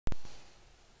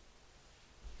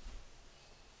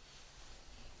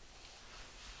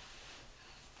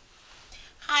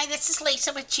Hi, this is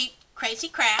Lisa with Cheap Crazy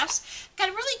Crafts. Got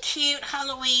a really cute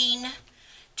Halloween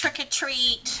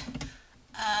trick-or-treat,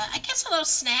 I guess a little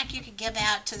snack you could give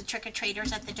out to the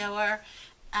trick-or-treaters at the door,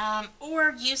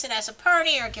 or use it as a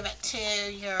party or give it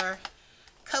to your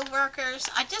co-workers.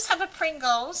 I just have a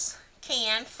Pringles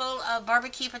can full of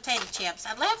barbecue potato chips.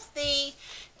 I left the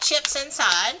chips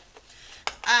inside.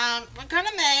 We're going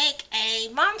to make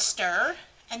a monster,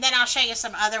 and then I'll show you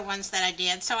some other ones that I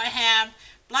did. So I have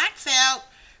black felt,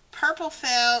 purple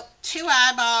felt, 2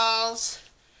 eyeballs.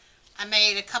 I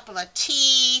made a couple of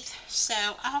teeth, so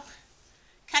I'll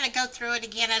kind of go through it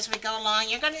again as we go along.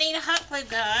 You're going to need a hot glue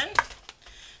gun.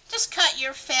 Just cut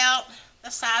your felt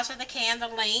the size of the can, the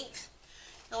length.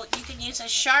 You can use a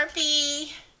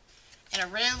Sharpie and a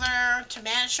ruler to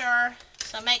measure,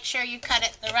 so make sure you cut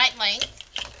it the right length.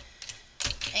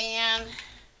 And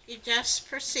you just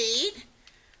proceed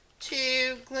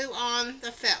to glue on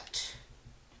the felt.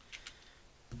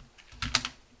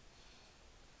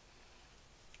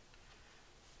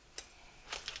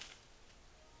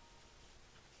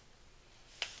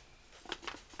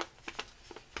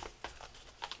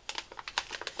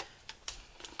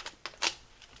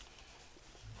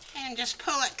 And just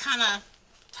pull it kind of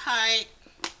tight.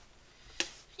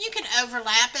 You can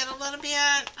overlap it a little bit.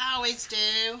 I always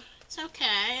do. It's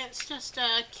okay. It's just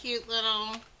a cute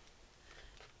little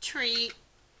treat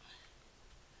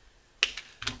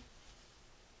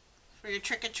for your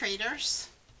trick-or-treaters.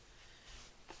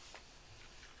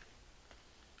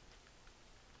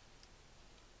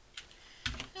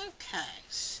 Okay,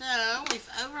 so we've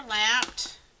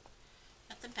overlapped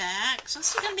at the back. So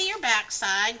this is going to be your back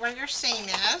side where your seam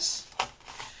is.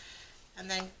 And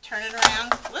then turn it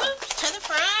around, whoops, to the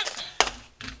front.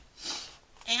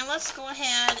 And let's go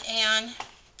ahead and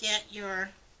get your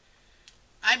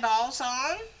eyeballs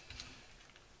on.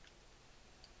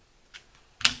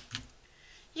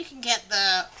 You can get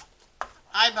the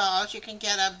eyeballs, you can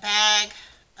get a bag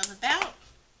of about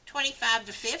 25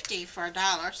 to 50 for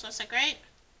 $1. So it's a great,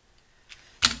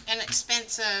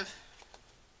 inexpensive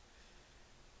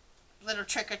little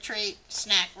trick-or-treat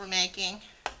snack we're making.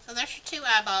 So there's your 2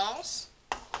 eyeballs.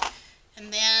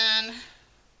 And then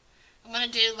I'm going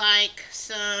to do like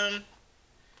some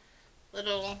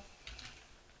little,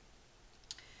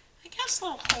 I guess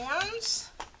little horns.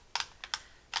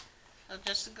 So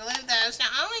just glue those. Now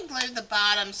I only glued the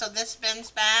bottom so this bends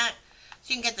back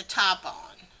so you can get the top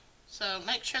on. So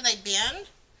make sure they bend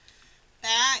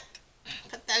back.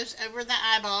 Put those over the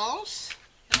eyeballs.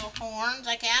 Little horns,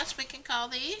 I guess we can call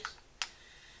these.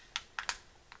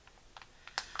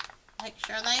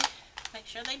 Make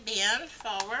sure they bend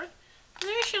forward.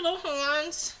 There's your little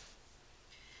horns.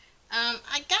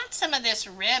 I got some of this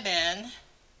ribbon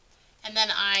and then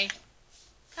I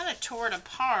kind of tore it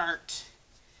apart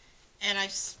and I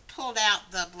pulled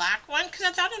out the black one because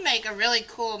I thought it'd make a really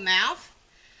cool mouth.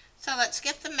 So let's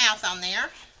get the mouth on there.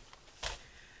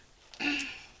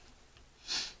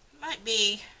 Might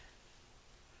be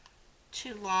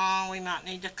too long. We might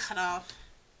need to cut off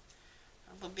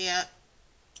a little bit.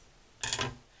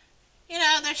 You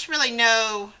know, there's really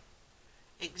no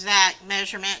exact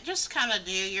measurement. Just kind of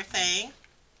do your thing.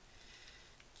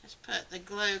 Just put the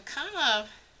glue kind of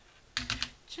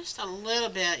just a little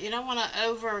bit. You don't want to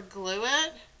over glue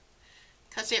it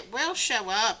because it will show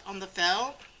up on the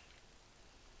felt.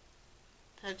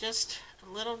 So just a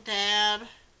little dab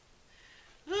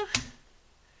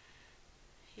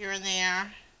here and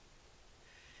there.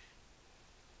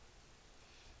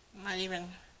 Might even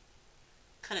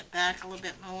cut it back a little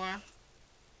bit more.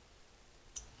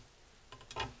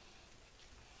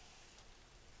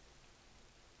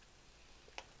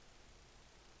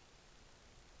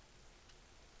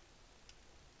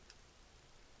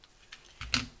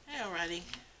 Alrighty.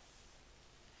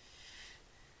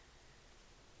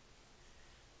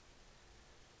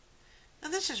 Now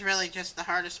this is really just the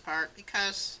hardest part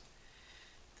because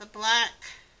the black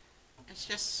is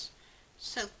just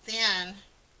so thin.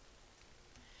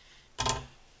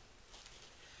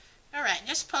 Alright,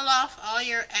 just pull off all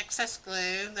your excess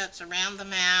glue that's around the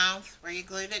mouth where you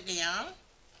glued it down.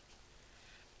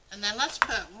 And then let's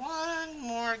put one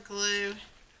more glue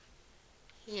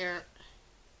here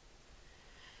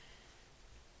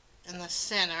in the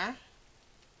center.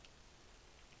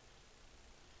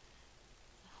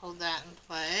 Hold that in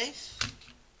place.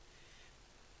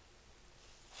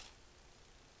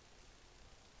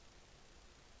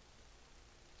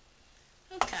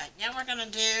 Okay, now we're going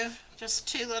to do just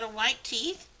 2 little white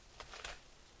teeth.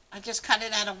 I just cut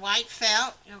it out of white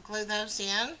felt. You'll glue those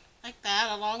in like that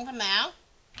along the mouth.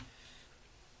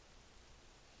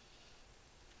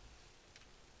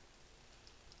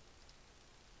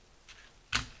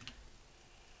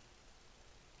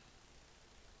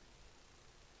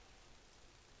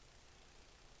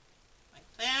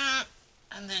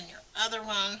 And then your other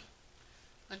one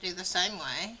will do the same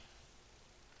way.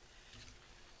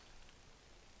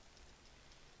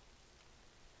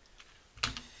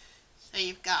 So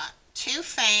you've got two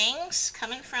fangs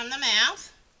coming from the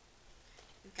mouth.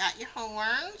 You've got your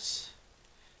horns.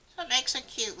 So it makes a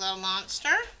cute little monster.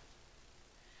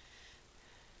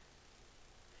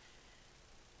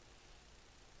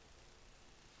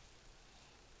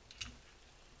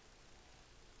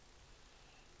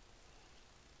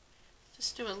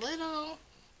 Just do a little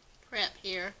prep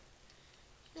here,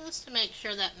 just to make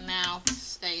sure that mouth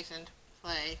stays in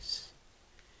place.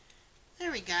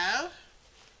 There we go.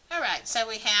 Alright, so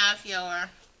we have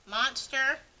your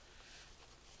monster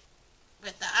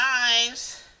with the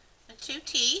eyes, the two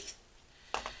teeth,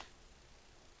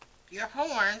 your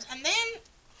horns, and then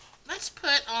let's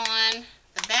put on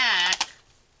the back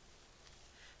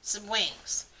some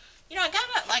wings. You know, I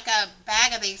got like a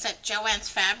bag of these at Joann's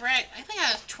Fabric. I think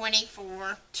I was 20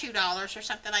 for $2 or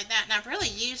something like that, and I've really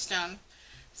used them.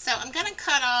 So I'm going to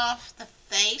cut off the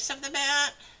face of the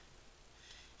bat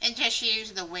and just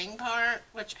use the wing part,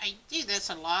 which I do this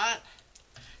a lot.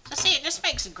 So see, it just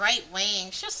makes great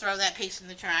wings. Just throw that piece in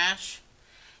the trash.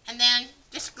 And then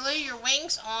just glue your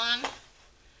wings on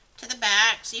to the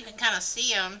back so you can kind of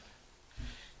see them.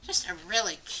 Just a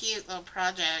really cute little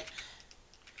project.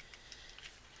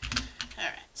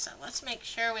 Alright, so let's make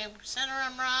sure we center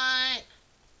them right.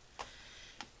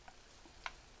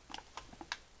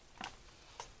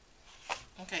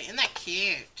 Okay, isn't that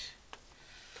cute?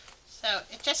 So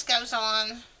it just goes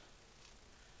on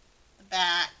the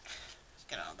back. Let's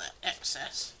get all that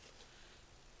excess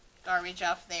garbage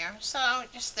off there. So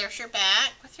just there's your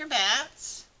back with your bat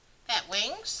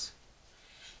wings.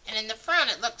 And in the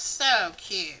front it looks so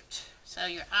cute. So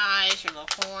your eyes, your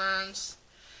little horns.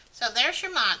 So there's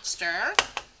your monster.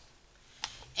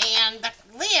 And the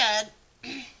lid,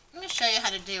 let me show you how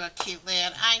to do a cute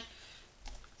lid. I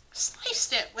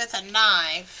sliced it with a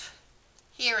knife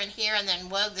here and here and then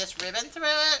wove this ribbon through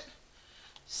it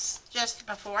just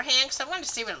beforehand because I wanted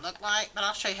to see what it looked like, but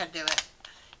I'll show you how to do it.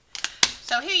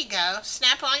 So here you go.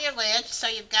 Snap on your lid so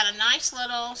you've got a nice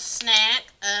little snack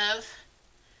of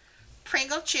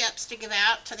Pringles chips to give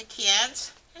out to the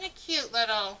kids and a cute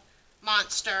little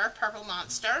monster, purple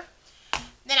monster.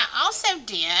 Then I also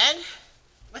did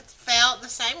with felt the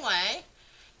same way.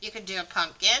 You could do a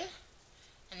pumpkin,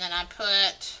 and then I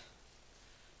put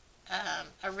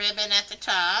a ribbon at the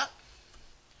top,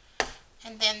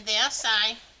 and then this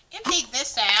I emptied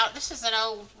this out. This is an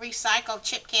old recycled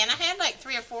chip can. I had like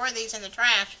 3 or 4 of these in the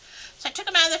trash, so I took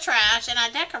them out of the trash and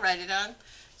I decorated them.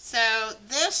 So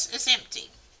this is empty.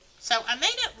 So I made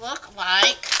it look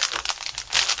like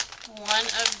one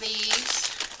of these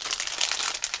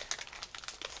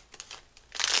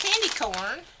candy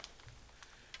corn.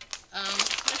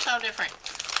 There's all different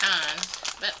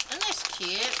kinds, but isn't this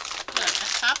cute? Look,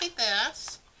 I copied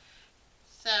this.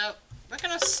 So we're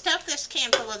going to stuff this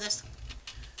can full of this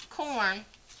corn.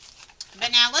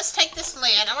 But now let's take this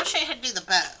lid. I want to show you how to do the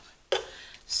bow.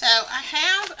 So I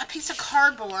have a piece of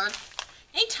cardboard.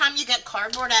 Anytime you get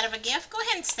cardboard out of a gift, go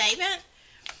ahead and save it.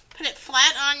 Put it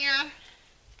flat on your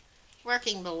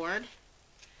working board.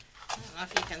 I don't know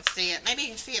if you can see it. Maybe you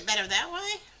can see it better that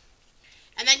way.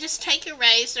 And then just take your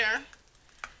razor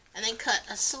and then cut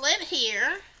a slit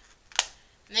here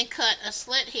and then cut a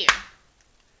slit here.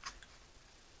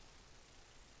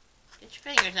 Get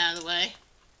your fingers out of the way.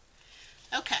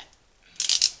 Okay.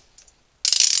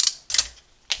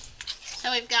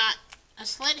 So we've got a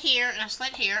slit here and a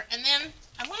slit here, and then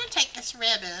I want to take this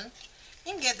ribbon.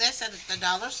 You can get this at the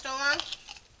dollar store.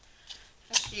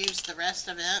 Just use the rest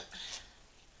of it.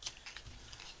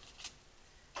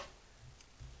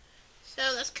 So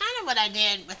that's kind of what I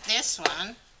did with this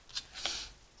one.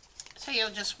 So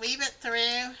you'll just weave it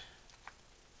through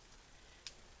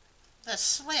the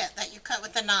slit that you cut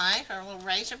with the knife or a little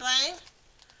razor blade.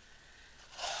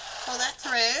 Pull that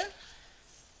through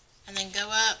and then go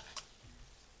up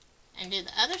and do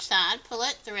the other side. Pull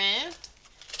it through.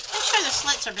 Make sure the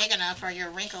slits are big enough or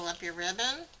you'll wrinkle up your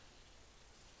ribbon.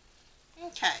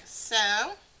 Okay,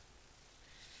 so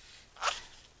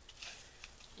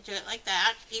you do it like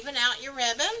that. Even out your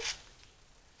ribbon.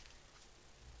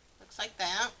 Looks like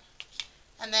that.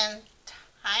 And then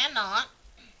tie a knot.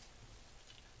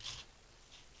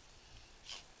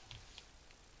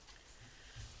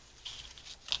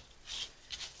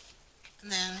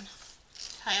 And then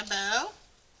tie a bow.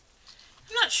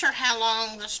 I'm not sure how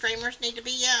long the streamers need to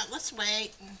be yet. Let's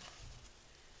wait and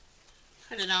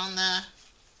put it on the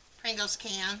Pringles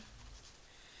can.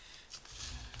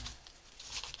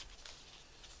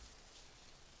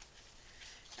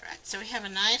 Alright, so we have a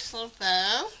nice little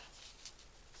bow.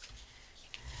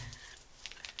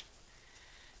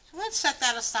 let's set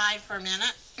that aside for a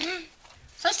minute.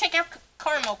 So let's take our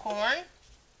caramel corn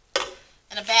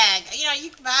in a bag. You know, you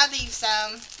can buy these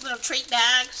little treat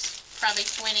bags, probably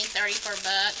 20, 30 for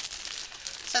 $1.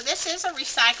 So this is a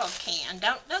recycled can.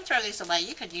 Don't throw these away.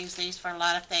 You could use these for a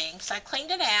lot of things. So I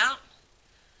cleaned it out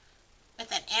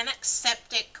with an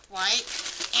antiseptic wipe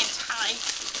and tie.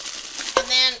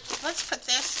 And then let's put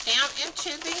this down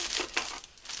into the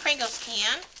Pringles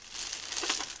can.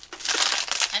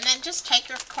 And then just take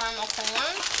your caramel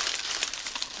corn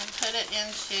and put it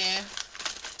into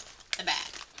the bag.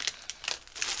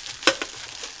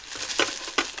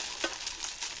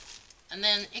 And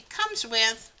then it comes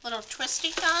with little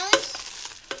twisty ties.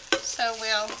 So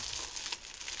we'll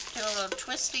do a little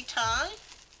twisty tie.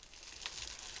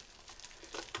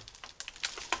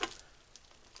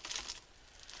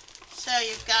 So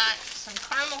you've got some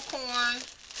caramel corn,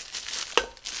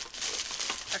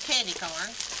 or candy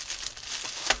corn,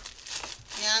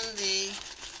 in the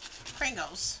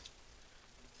Pringles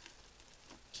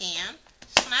can.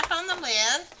 Snap on the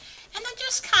lid, and then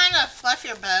just kind of fluff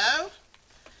your bow.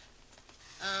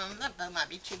 That bow might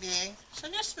be too big, so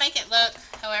just make it look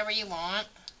however you want.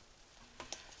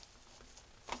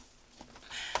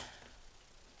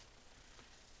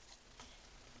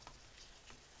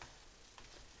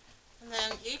 And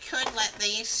then you could let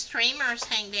these streamers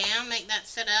hang down, make that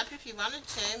sit up if you wanted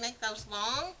to, make those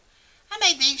long. I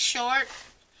made these short,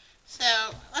 so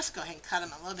let's go ahead and cut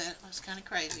them a little bit. It looks kind of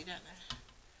crazy, doesn't it?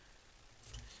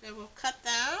 So we'll cut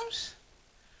those.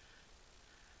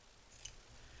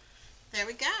 There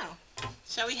we go.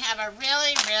 So we have a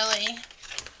really, really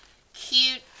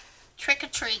cute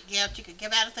trick-or-treat gift you could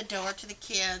give out at the door to the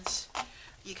kids.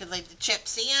 You could leave the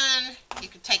chips in. You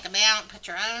could take them out and put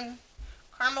your own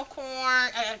caramel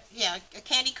corn, a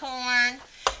candy corn.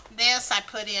 This I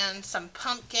put in some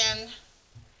pumpkin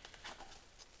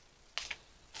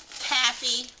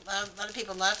taffy. A lot of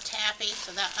people love taffy,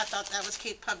 so that I thought that was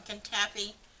cute, pumpkin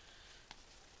taffy.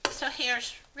 So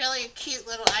here's really a cute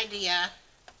little idea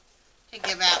to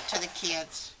give out to the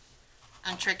kids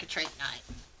on trick-or-treat night.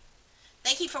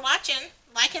 Thank you for watching.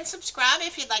 Like and subscribe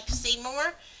if you'd like to see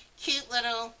more cute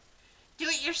little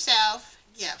do-it-yourself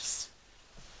gifts.